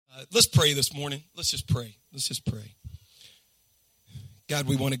Let's pray this morning. Let's just pray. God,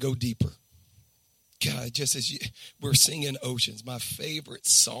 we want to go deeper. God, just as we're singing Oceans, my favorite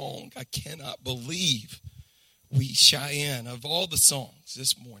song. I cannot believe Cheyenne, of all the songs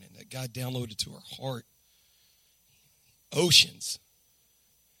this morning that God downloaded to our heart, Oceans.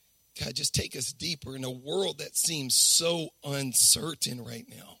 God, just take us deeper in a world that seems so uncertain right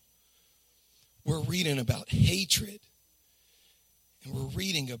now. We're reading about hatred, and we're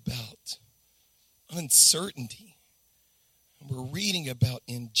reading about uncertainty, and we're reading about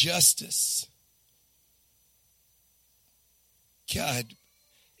injustice. God,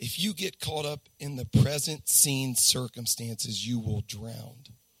 if you get caught up in the present scene circumstances, you will drown.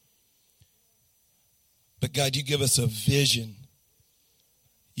 But God, you give us a vision.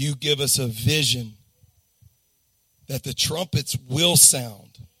 You give us a vision that the trumpets will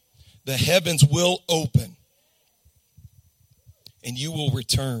sound, the heavens will open, and you will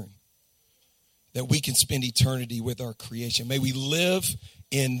return, that we can spend eternity with our creation. May we live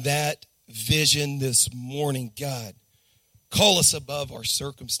in that vision this morning, God. Call us above our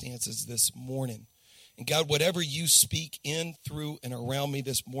circumstances this morning. And God, whatever you speak in, through, and around me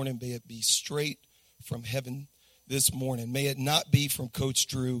this morning, may it be straight from heaven this morning. May it not be from Coach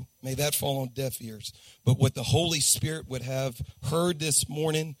Drew. May that fall on deaf ears. But what the Holy Spirit would have heard this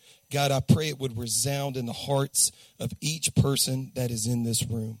morning, God, I pray it would resound in the hearts of each person that is in this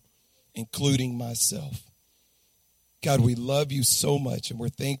room, including myself. God, we love you so much, and we're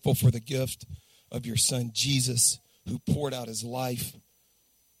thankful for the gift of your son, Jesus, who poured out his life,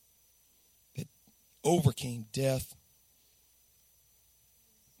 that overcame death.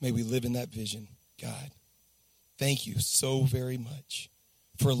 May we live in that vision, God. Thank you so very much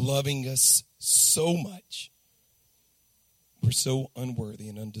for loving us so much. We're so unworthy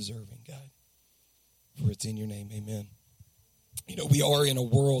and undeserving, God. For it's in your name, amen. You know, we are in a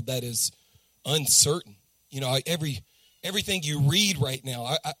world that is uncertain. You know, everything you read right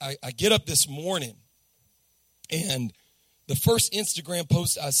now, I get up this morning, and the first Instagram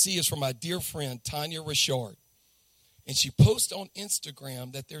post I see is from my dear friend, Tanya Richard. And she posts on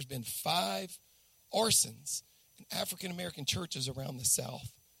Instagram that there's been 5 arsons in African-American churches around the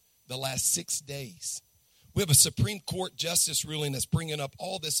South the last 6 days. We have a Supreme Court justice ruling that's bringing up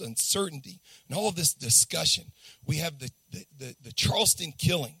all this uncertainty and all this discussion. We have the Charleston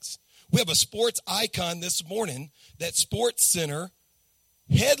killings. We have a sports icon this morning that Sports Center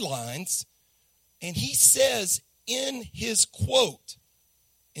headlines. And he says in his quote,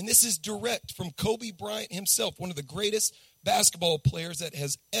 and this is direct from Kobe Bryant himself, one of the greatest basketball players that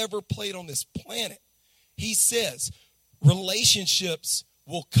has ever played on this planet. He says, relationships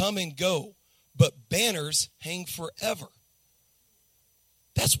will come and go, but banners hang forever.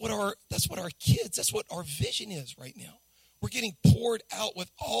 That's what our kids, that's what our vision is right now. We're getting poured out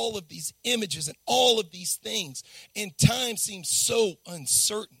with all of these images and all of these things, and time seems so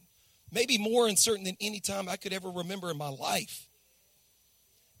uncertain. Maybe more uncertain than any time I could ever remember in my life.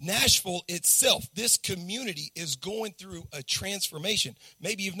 Nashville itself, this community is going through a transformation.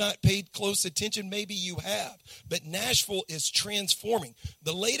 Maybe you've not paid close attention. Maybe you have. But Nashville is transforming.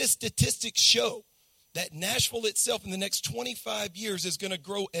 The latest statistics show that Nashville itself in the next 25 years is going to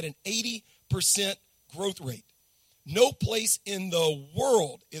grow at an 80% growth rate. No place in the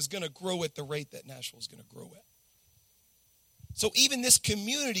world is going to grow at the rate that Nashville is going to grow at. So even this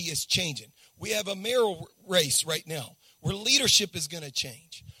community is changing. We have a mayoral race right now where leadership is going to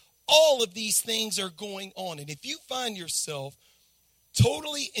change. All of these things are going on. And if you find yourself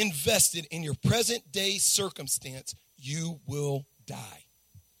totally invested in your present day circumstance, you will die.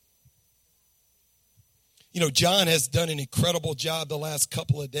 You know, John has done an incredible job the last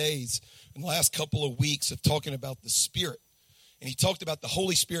couple of days and the last couple of weeks of talking about the Spirit. And he talked about the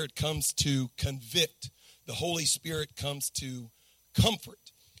Holy Spirit comes to convict. The Holy Spirit comes to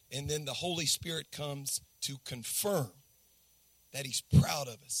comfort. And then the Holy Spirit comes to confirm that he's proud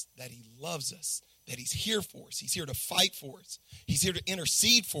of us, that he loves us, that he's here for us. He's here to fight for us. He's here to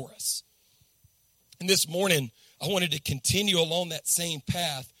intercede for us. And this morning, I wanted to continue along that same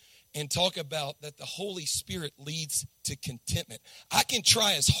path and talk about that the Holy Spirit leads to contentment. I can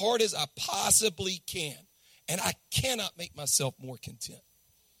try as hard as I possibly can, and I cannot make myself more content.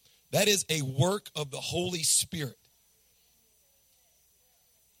 That is a work of the Holy Spirit.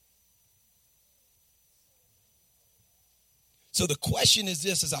 So the question is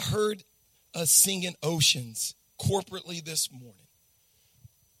this, as I heard us singing Oceans corporately this morning,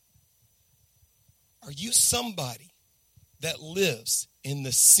 are you somebody that lives in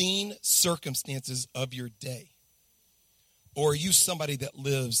the seen circumstances of your day? Or are you somebody that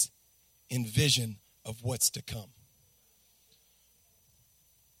lives in vision of what's to come?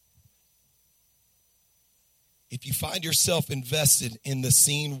 if you find yourself invested in the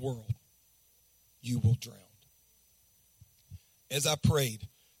seen world, you will drown. As I prayed,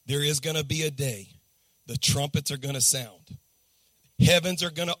 there is going to be a day the trumpets are going to sound. Heavens are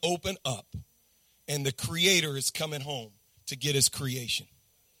going to open up, and the Creator is coming home to get his creation.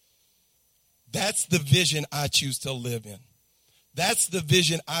 That's the vision I choose to live in. That's the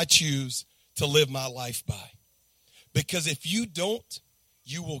vision I choose to live my life by. Because if you don't,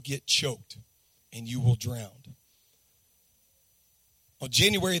 you will get choked and you will drown. On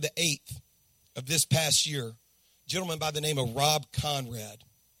January the 8th of this past year, a gentleman by the name of Rob Conrad,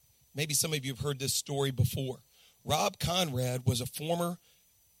 maybe some of you have heard this story before. Rob Conrad was a former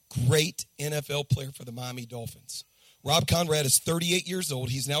great NFL player for the Miami Dolphins. Rob Conrad is 38 years old.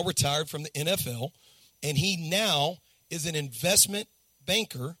 He's now retired from the NFL, and he now is an investment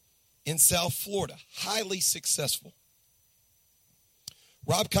banker in South Florida, highly successful.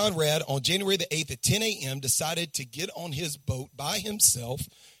 Rob Conrad, on January the 8th at 10 a.m., decided to get on his boat by himself.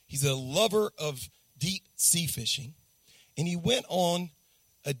 He's a lover of deep sea fishing, and he went on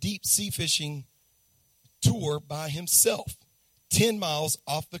a deep sea fishing tour by himself, 10 miles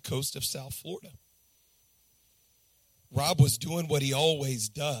off the coast of South Florida. Rob was doing what he always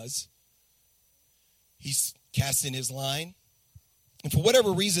does. He's casting his line. And for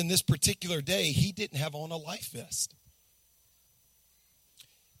whatever reason, this particular day, he didn't have on a life vest.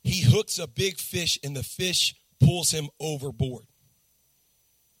 He hooks a big fish, and the fish pulls him overboard.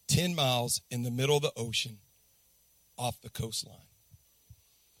 10 miles in the middle of the ocean off the coastline.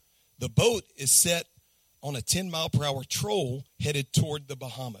 The boat is set on a 10-mile-per-hour troll headed toward the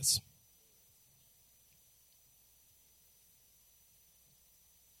Bahamas.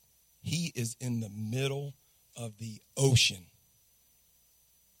 He is in the middle of the ocean.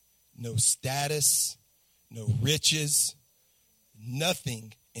 No status, no riches,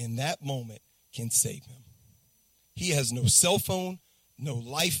 nothing in that moment can save him. He has no cell phone, no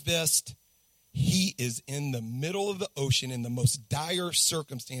life vest. He is in the middle of the ocean in the most dire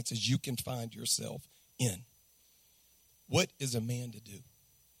circumstances you can find yourself in. What is a man to do?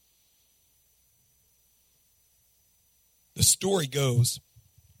 The story goes,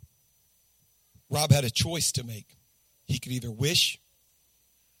 Rob had a choice to make. He could either wish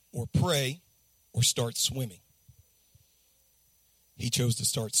or pray or start swimming. He chose to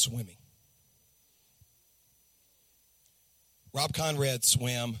start swimming. Rob Conrad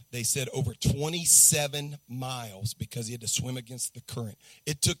swam, they said, over 27 miles because he had to swim against the current.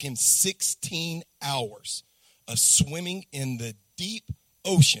 It took him 16 hours of swimming in the deep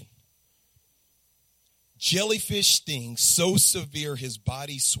ocean. Jellyfish sting so severe his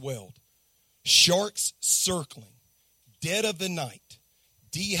body swelled. Sharks circling. Dead of the night.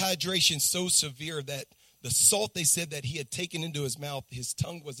 Dehydration so severe that the salt they said that he had taken into his mouth, his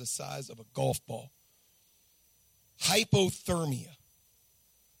tongue was the size of a golf ball. Hypothermia.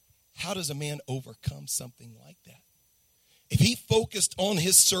 How does a man overcome something like that? If he focused on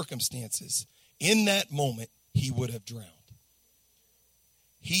his circumstances in that moment, he would have drowned.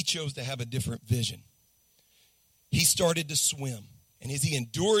 He chose to have a different vision. He started to swim. And as he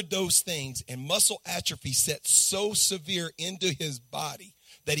endured those things, and muscle atrophy set so severe into his body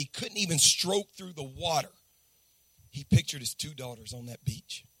that he couldn't even stroke through the water, he pictured his two daughters on that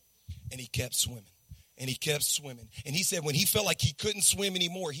beach. And he kept swimming. And he kept swimming. And he said when he felt like he couldn't swim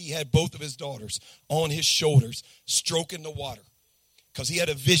anymore, he had both of his daughters on his shoulders stroking the water. Because he had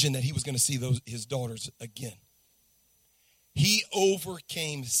a vision that he was going to see his daughters again. He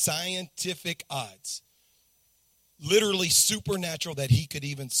overcame scientific odds. Literally supernatural that he could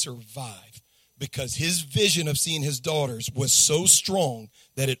even survive. Because his vision of seeing his daughters was so strong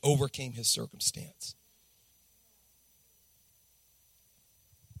that it overcame his circumstance.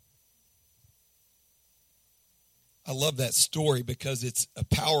 I love that story because it's a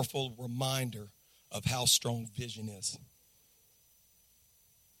powerful reminder of how strong vision is.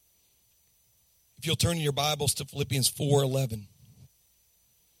 If you'll turn in your Bibles to Philippians 4:11.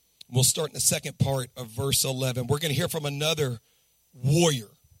 We'll start in the second part of verse 11. We're going to hear from another warrior,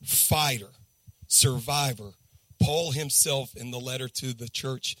 fighter, survivor, Paul himself in the letter to the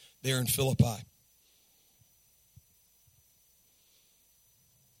church there in Philippi.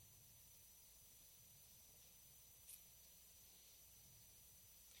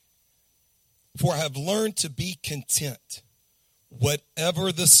 For I have learned to be content,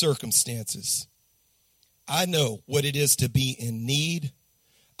 whatever the circumstances. I know what it is to be in need.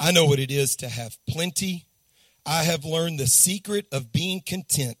 I know what it is to have plenty. I have learned the secret of being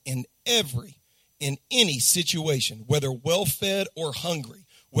content in any situation, whether well-fed or hungry,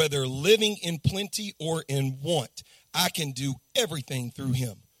 whether living in plenty or in want. I can do everything through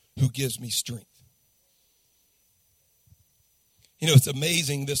him who gives me strength. You know, it's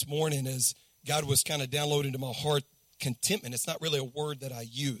amazing this morning as God was kind of downloading to my heart contentment. It's not really a word that I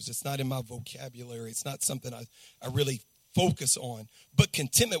use. It's not in my vocabulary. It's not something I really focus on. But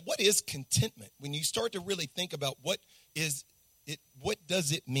contentment, what is contentment? When you start to really think about what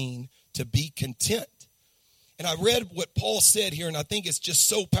does it mean to be content? And I read what Paul said here, and I think it's just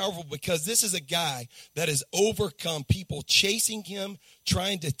so powerful because this is a guy that has overcome people chasing him,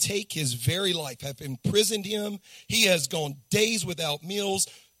 trying to take his very life, have imprisoned him. He has gone days without meals,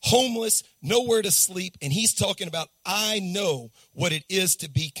 homeless, nowhere to sleep, and he's talking about, I know what it is to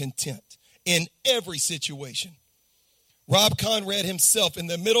be content in every situation. Rob Conrad himself, in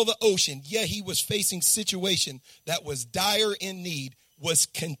the middle of the ocean, he was facing situation that was dire in need, was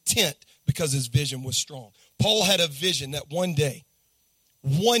content because his vision was strong. Paul had a vision that one day,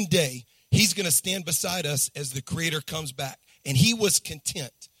 he's going to stand beside us as the Creator comes back. And he was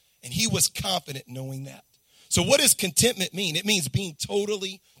content, and he was confident knowing that. So what does contentment mean? It means being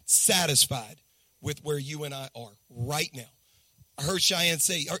totally satisfied with where you and I are right now. I heard Cheyenne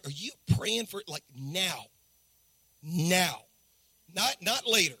say, are you praying for it like now? Now. Not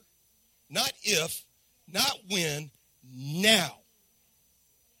later. Not if. Not when. Now.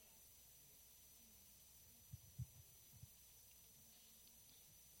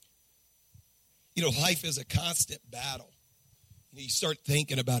 You know, life is a constant battle. You start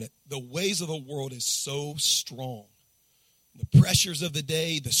thinking about it. The ways of the world is so strong. The pressures of the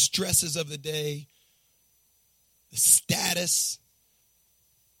day, the stresses of the day, the status,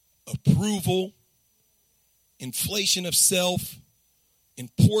 approval, inflation of self,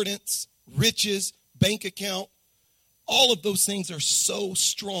 importance, riches, bank account. All of those things are so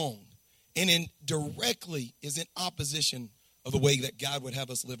strong and directly is in opposition of the way that God would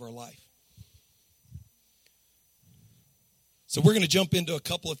have us live our life. So we're going to jump into a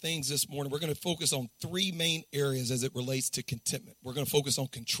couple of things this morning. We're going to focus on three main areas as it relates to contentment. We're going to focus on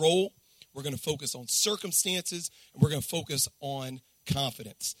control, we're going to focus on circumstances, and we're going to focus on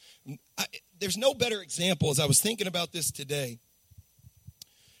confidence. There's no better example. As I was thinking about this today,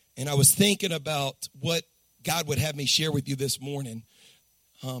 and I was thinking about what God would have me share with you this morning.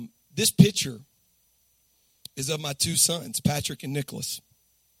 This picture is of my two sons, Patrick and Nicholas.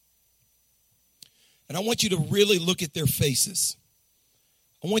 And I want you to really look at their faces.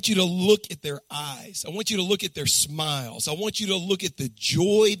 I want you to look at their eyes. I want you to look at their smiles. I want you to look at the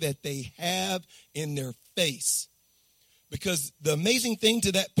joy that they have in their face. Because the amazing thing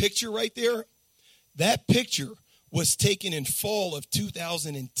to that picture right there, that picture was taken in fall of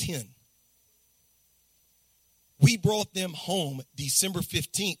 2010. We brought them home December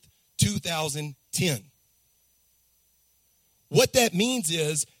 15th, 2010. What that means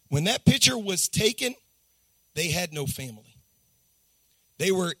is, when that picture was taken, they had no family. They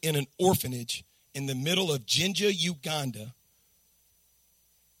were in an orphanage in the middle of Jinja, Uganda,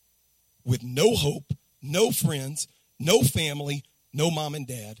 with no hope, no friends, no family, no mom and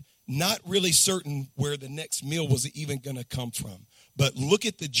dad, not really certain where the next meal was even going to come from. But look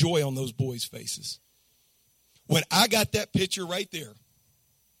at the joy on those boys' faces. When I got that picture right there,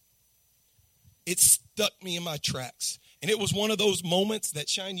 it stuck me in my tracks. And it was one of those moments that,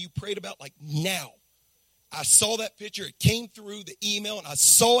 Shine, you prayed about, like now. I saw that picture. It came through the email, and I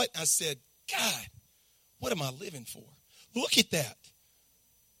saw it. And I said, God, what am I living for? Look at that.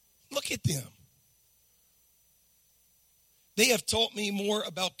 Look at them. They have taught me more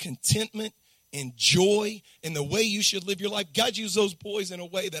about contentment and joy and the way you should live your life. God used those boys in a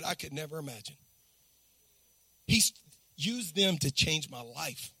way that I could never imagine. He's used them to change my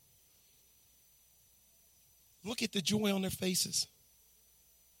life. Look at the joy on their faces.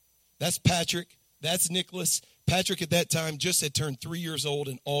 That's Patrick. That's Nicholas. Patrick at that time just had turned 3 years old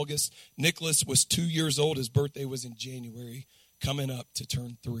in August. Nicholas was 2 years old. His birthday was in January, coming up to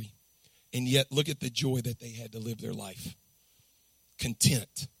turn 3. And yet, look at the joy that they had to live their life.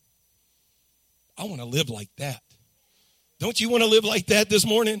 Content. I want to live like that. Don't you want to live like that this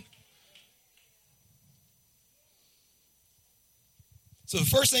morning? So the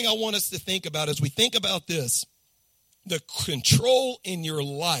first thing I want us to think about as we think about this, the control in your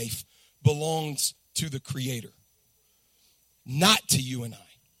life belongs to the Creator, not to you and I.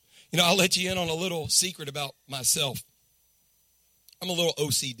 You know, I'll let you in on a little secret about myself. I'm a little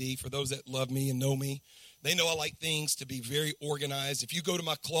OCD. For those that love me and know me, they know I like things to be very organized. If you go to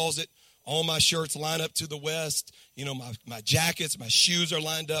my closet, all my shirts line up to the west. You know, my jackets, my shoes are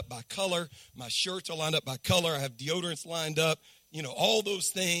lined up by color. My shirts are lined up by color. I have deodorants lined up. You know, all those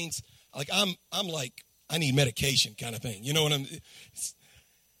things. Like I'm like, I need medication kind of thing. You know what I'm...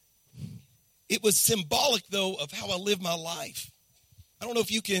 It was symbolic, though, of how I live my life. I don't know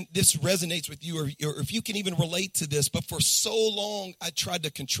if this resonates with you or if you can even relate to this, but for so long I tried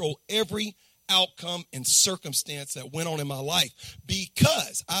to control every outcome and circumstance that went on in my life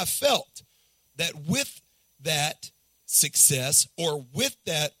because I felt that with that success or with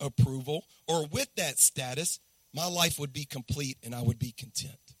that approval or with that status, my life would be complete and I would be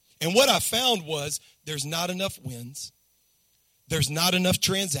content. And what I found was there's not enough wins. There's not enough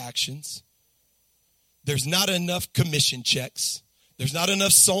transactions. There's not enough commission checks. There's not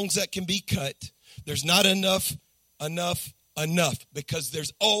enough songs that can be cut. There's not enough, because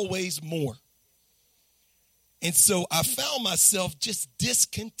there's always more. And so I found myself just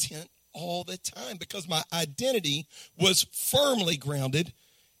discontent all the time because my identity was firmly grounded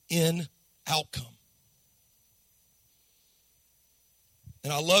in outcome.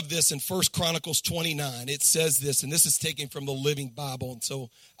 And I love this in 1 Chronicles 29. It says this, and this is taken from the Living Bible. And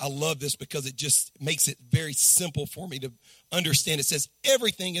so I love this because it just makes it very simple for me to understand. It says,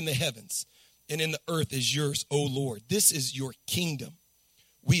 everything in the heavens and in the earth is yours, O Lord. This is your kingdom.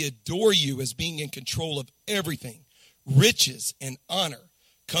 We adore you as being in control of everything. Riches and honor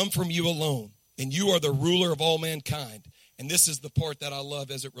come from you alone, and you are the ruler of all mankind. And this is the part that I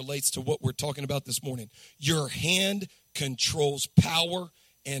love as it relates to what we're talking about this morning. Your hand controls power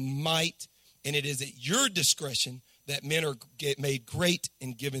and might, and it is at your discretion that men are made great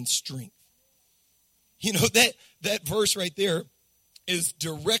and given strength. You know, that verse right there is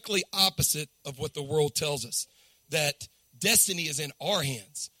directly opposite of what the world tells us, that destiny is in our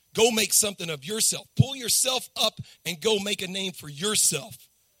hands. Go make something of yourself. Pull yourself up and go make a name for yourself.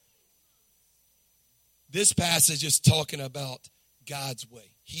 This passage is talking about God's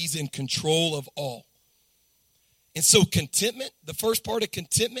way. He's in control of all. And so contentment, the first part of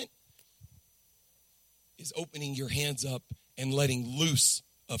contentment is opening your hands up and letting loose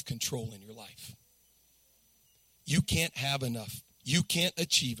of control in your life. You can't have enough. You can't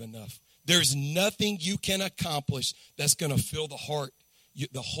achieve enough. There's nothing you can accomplish that's going to fill the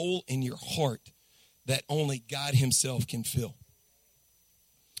hole in your heart that only God himself can fill.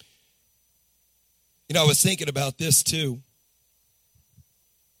 You know, I was thinking about this too.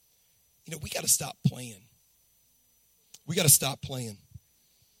 You know, we got to stop playing. We got to stop playing.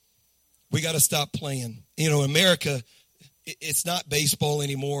 We got to stop playing. You know, America, it's not baseball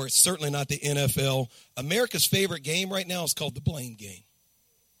anymore. It's certainly not the NFL. America's favorite game right now is called the blame game.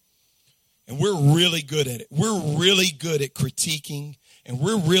 And we're really good at it. We're really good at critiquing, and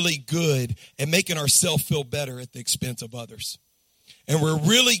we're really good at making ourselves feel better at the expense of others. And we're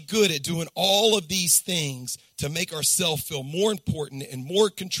really good at doing all of these things to make ourselves feel more important and more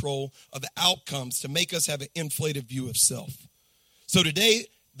control of the outcomes to make us have an inflated view of self. So today,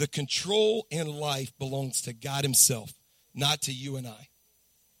 the control in life belongs to God himself, not to you and I.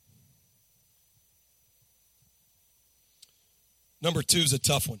 Number 2 is a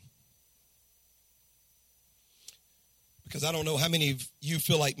tough one. Because I don't know how many of you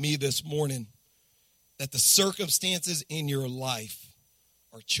feel like me this morning, that the circumstances in your life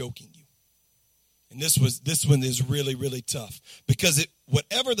are choking you. And this one is really, really tough. Because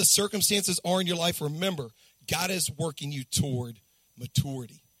whatever the circumstances are in your life, remember, God is working you toward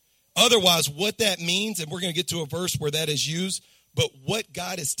maturity. Otherwise, what that means, and we're going to get to a verse where that is used, but what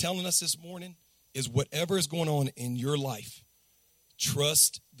God is telling us this morning is whatever is going on in your life,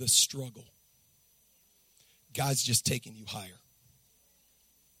 trust the struggle. God's just taking you higher.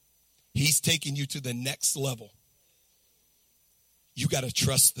 He's taking you to the next level. You got to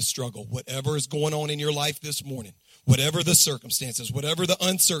trust the struggle. Whatever is going on in your life this morning, whatever the circumstances, whatever the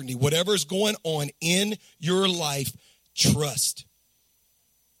uncertainty, whatever is going on in your life, trust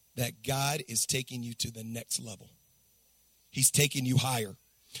that God is taking you to the next level. He's taking you higher.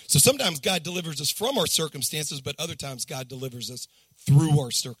 So sometimes God delivers us from our circumstances, but other times God delivers us through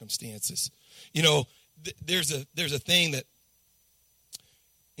our circumstances. You know, there's a thing that,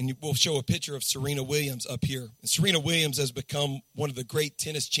 and we'll show a picture of Serena Williams up here. And Serena Williams has become one of the great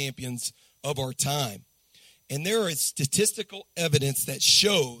tennis champions of our time. And there is statistical evidence that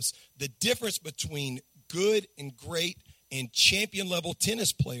shows the difference between good and great and champion level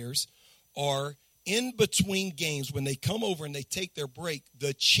tennis players are in between games when they come over and they take their break.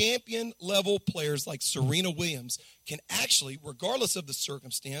 The champion level players like Serena Williams can actually, regardless of the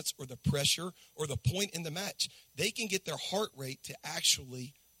circumstance or the pressure or the point in the match, they can get their heart rate to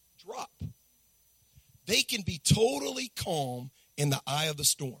actually drop. They can be totally calm in the eye of the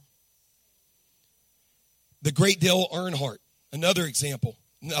storm. The great Dale Earnhardt, another example.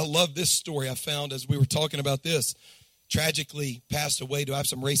 I love this story I found as we were talking about this. Tragically passed away. Do I have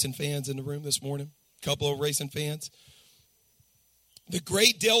some racing fans in the room this morning? A couple of racing fans. The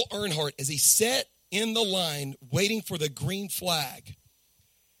great Dale Earnhardt, as he sat in the line waiting for the green flag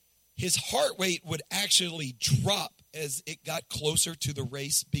his heart rate would actually drop as it got closer to the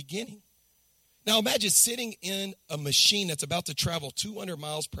race beginning. Now imagine sitting in a machine that's about to travel 200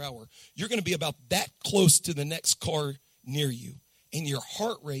 miles per hour. You're going to be about that close to the next car near you, and your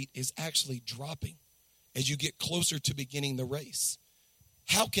heart rate is actually dropping as you get closer to beginning the race.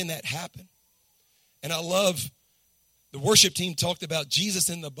 How can that happen? And I love the worship team talked about Jesus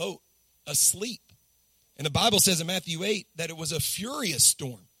in the boat asleep. And the Bible says in Matthew 8 that it was a furious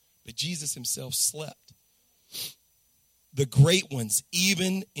storm, but Jesus himself slept. The great ones,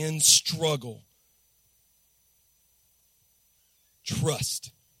 even in struggle,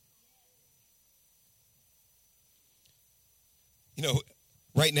 trust. You know,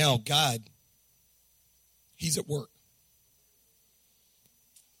 right now, God, he's at work.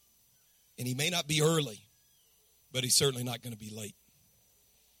 And he may not be early, but he's certainly not going to be late.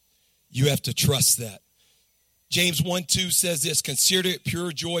 You have to trust that. James 1:2 says this, consider it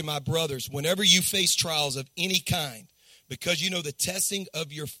pure joy, my brothers, whenever you face trials of any kind, because you know the testing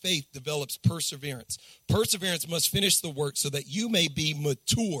of your faith develops perseverance. Perseverance must finish the work so that you may be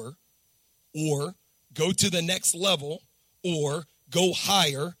mature or go to the next level or go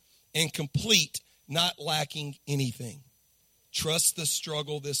higher and complete, not lacking anything. Trust the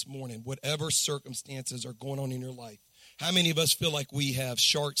struggle this morning, whatever circumstances are going on in your life. How many of us feel like we have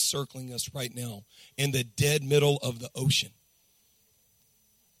sharks circling us right now in the dead middle of the ocean?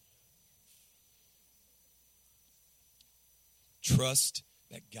 Trust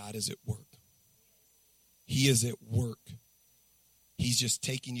that God is at work. He is at work. He's just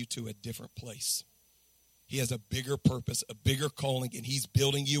taking you to a different place. He has a bigger purpose, a bigger calling, and he's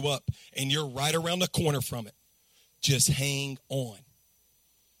building you up. And you're right around the corner from it. Just hang on.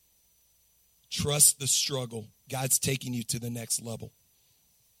 Trust the struggle. God's taking you to the next level.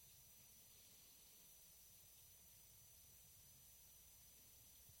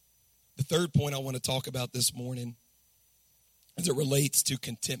 The third point I want to talk about this morning as it relates to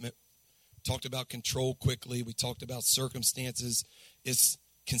contentment. We talked about control quickly. We talked about circumstances. It's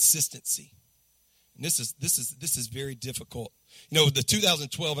consistency. And this is very difficult. You know, the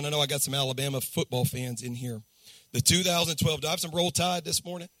 2012, and I know I got some Alabama football fans in here. The 2012, do I have some Roll Tide this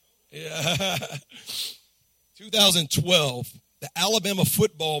morning? Yeah. 2012, the Alabama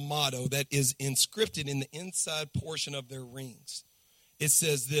football motto that is inscripted in the inside portion of their rings. It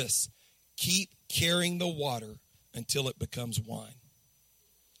says this, keep carrying the water until it becomes wine.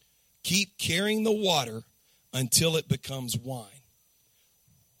 Keep carrying the water until it becomes wine.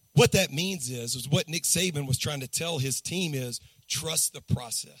 What that means is what Nick Saban was trying to tell his team is trust the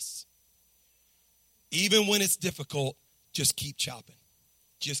process. Even when it's difficult, just keep chopping.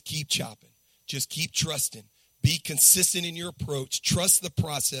 Just keep chopping. Just keep trusting. Be consistent in your approach. Trust the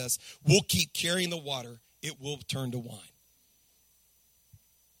process. We'll keep carrying the water. It will turn to wine.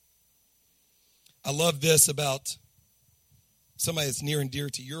 I love this about somebody that's near and dear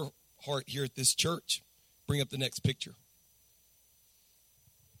to your heart here at this church. Bring up the next picture.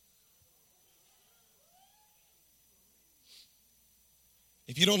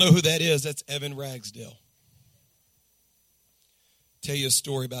 If you don't know who that is, that's Evan Ragsdale. Tell you a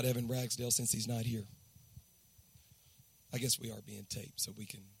story about Evan Ragsdale since he's not here. I guess we are being taped, so we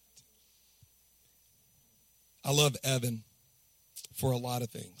can. I love Evan for a lot of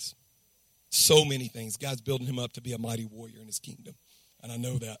things. So many things. God's building him up to be a mighty warrior in his kingdom, and I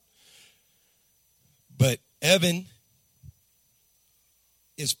know that. But Evan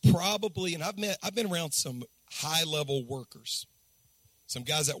is probably, and I've been around some high-level workers, some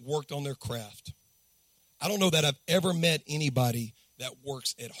guys that worked on their craft. I don't know that I've ever met anybody that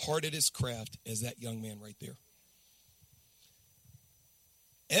works as hard at his craft as that young man right there.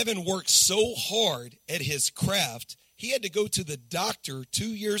 Evan worked so hard at his craft, he had to go to the doctor 2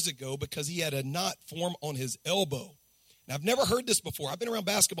 years ago because he had a knot form on his elbow. And I've never heard this before. I've been around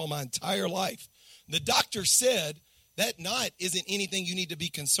basketball my entire life. The doctor said that knot isn't anything you need to be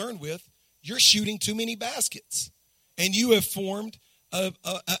concerned with. You're shooting too many baskets. And you have formed an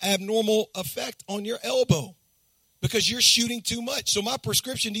abnormal effect on your elbow because you're shooting too much. So my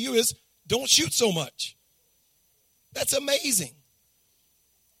prescription to you is don't shoot so much. That's amazing.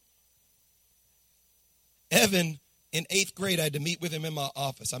 Evan, in 8th grade, I had to meet with him in my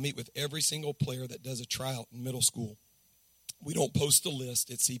office. I meet with every single player that does a tryout in middle school. We don't post a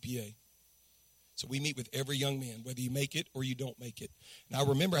list at CPA. So we meet with every young man, whether you make it or you don't make it. And I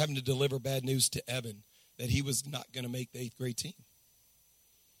remember having to deliver bad news to Evan that he was not going to make the 8th grade team.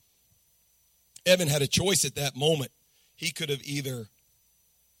 Evan had a choice at that moment. He could have either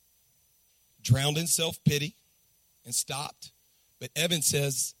drowned in self-pity and stopped. But Evan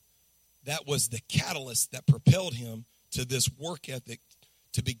says that was the catalyst that propelled him to this work ethic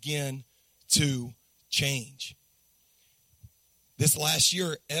to begin to change. This last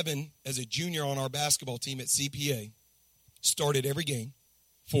year, Evan, as a junior on our basketball team at CPA, started every game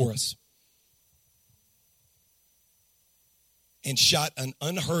for us and shot an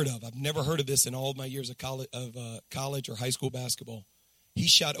unheard of. I've never heard of this in all of my years of college or high school basketball. He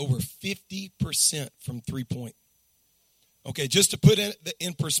shot over 50% from three-point. Okay, just to put it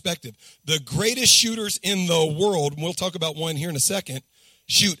in perspective, the greatest shooters in the world, and we'll talk about one here in a second,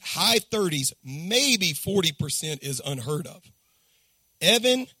 shoot high 30s, maybe 40% is unheard of.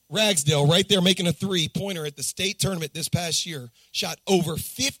 Evan Ragsdale, right there making a three-pointer at the state tournament this past year, shot over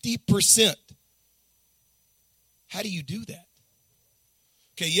 50%. How do you do that?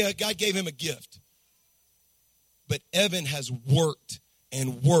 Okay, yeah, God gave him a gift. But Evan has worked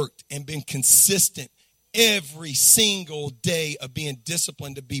and been consistent every single day of being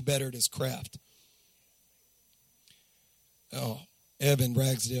disciplined to be better at his craft. Oh, Evan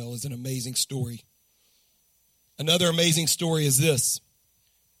Ragsdale is an amazing story. Another amazing story is this.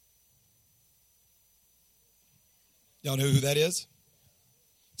 Y'all know who that is?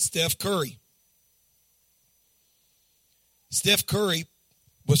 Steph Curry. Steph Curry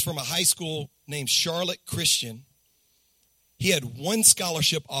was from a high school named Charlotte Christian. He had one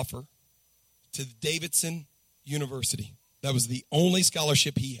scholarship offer to Davidson University. That was the only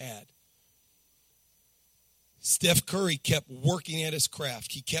scholarship he had. Steph Curry kept working at his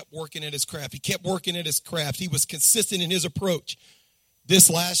craft. He kept working at his craft. He kept working at his craft. He was consistent in his approach. This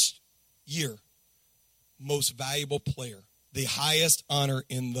last year, most valuable player, the highest honor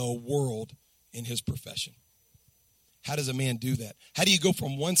in the world in his profession. How does a man do that? How do you go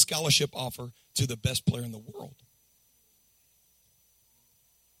from one scholarship offer to the best player in the world?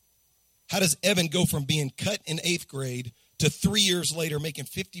 How does Evan go from being cut in 8th grade to 3 years later making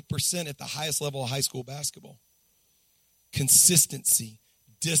 50% at the highest level of high school basketball? Consistency,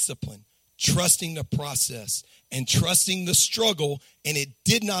 discipline, trusting the process, and trusting the struggle, and it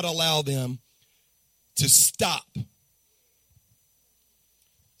did not allow them to stop.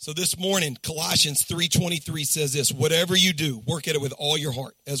 So this morning, Colossians 3:23 says this: whatever you do, work at it with all your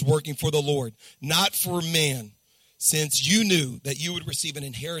heart as working for the Lord, not for man, since you knew that you would receive an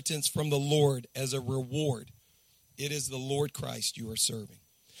inheritance from the Lord as a reward. It is the Lord Christ you are serving.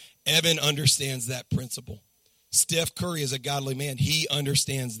 Evan understands that principle. Steph Curry is a godly man. He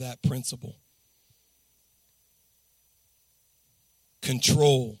understands that principle.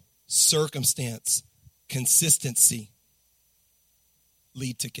 Control, circumstance, consistency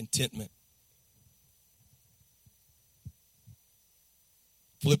lead to contentment.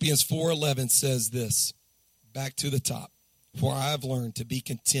 Philippians 4:11 says this, back to the top. For I have learned to be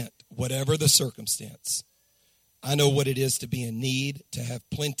content, whatever the circumstance. I know what it is to be in need, to have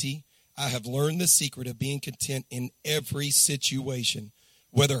plenty. I have learned the secret of being content in every situation,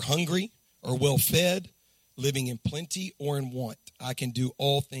 whether hungry or well-fed, living in plenty or in want. I can do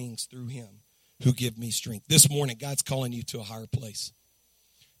all things through him who give me strength. This morning, God's calling you to a higher place.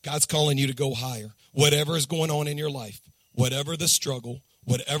 God's calling you to go higher. Whatever is going on in your life, whatever the struggle,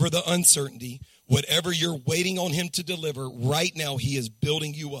 whatever the uncertainty, whatever you're waiting on him to deliver, right now he is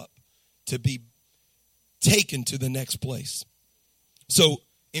building you up to be taken to the next place. So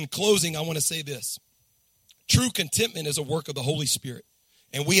in closing, I want to say this. True contentment is a work of the Holy Spirit.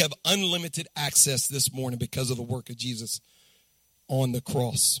 And we have unlimited access this morning because of the work of Jesus on the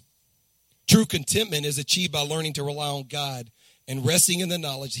cross. True contentment is achieved by learning to rely on God and resting in the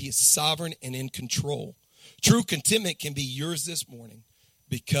knowledge he is sovereign and in control. True contentment can be yours this morning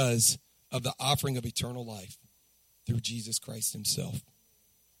because of the offering of eternal life through Jesus Christ himself.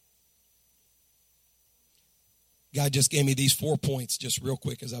 God just gave me these 4 points just real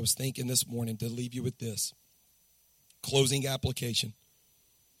quick as I was thinking this morning to leave you with this. Closing application.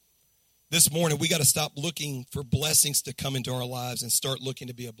 This morning, we got to stop looking for blessings to come into our lives and start looking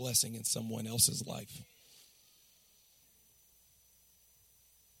to be a blessing in someone else's life.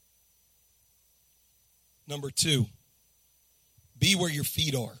 Number 2, be where your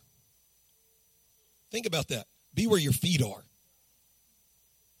feet are. Think about that. Be where your feet are.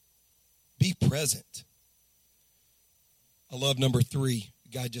 Be present. I love number 3.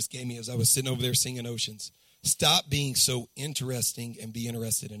 God just gave me as I was sitting over there singing Oceans. Stop being so interesting and be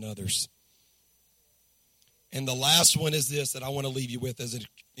interested in others. And the last one is this that I want to leave you with as an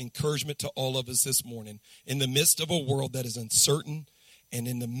encouragement to all of us this morning. In the midst of a world that is uncertain and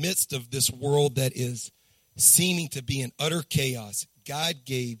in the midst of this world that is seeming to be in utter chaos, God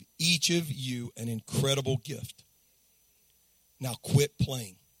gave each of you an incredible gift. Now quit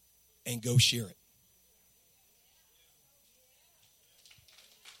playing and go share it.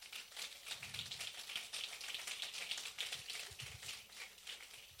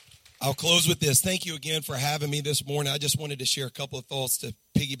 I'll close with this. Thank you again for having me this morning. I just wanted to share a couple of thoughts to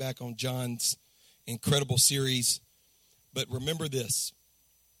piggyback on John's incredible series. But remember this.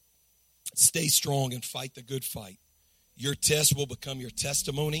 Stay strong and fight the good fight. Your test will become your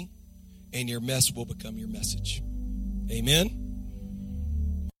testimony, and your mess will become your message. Amen.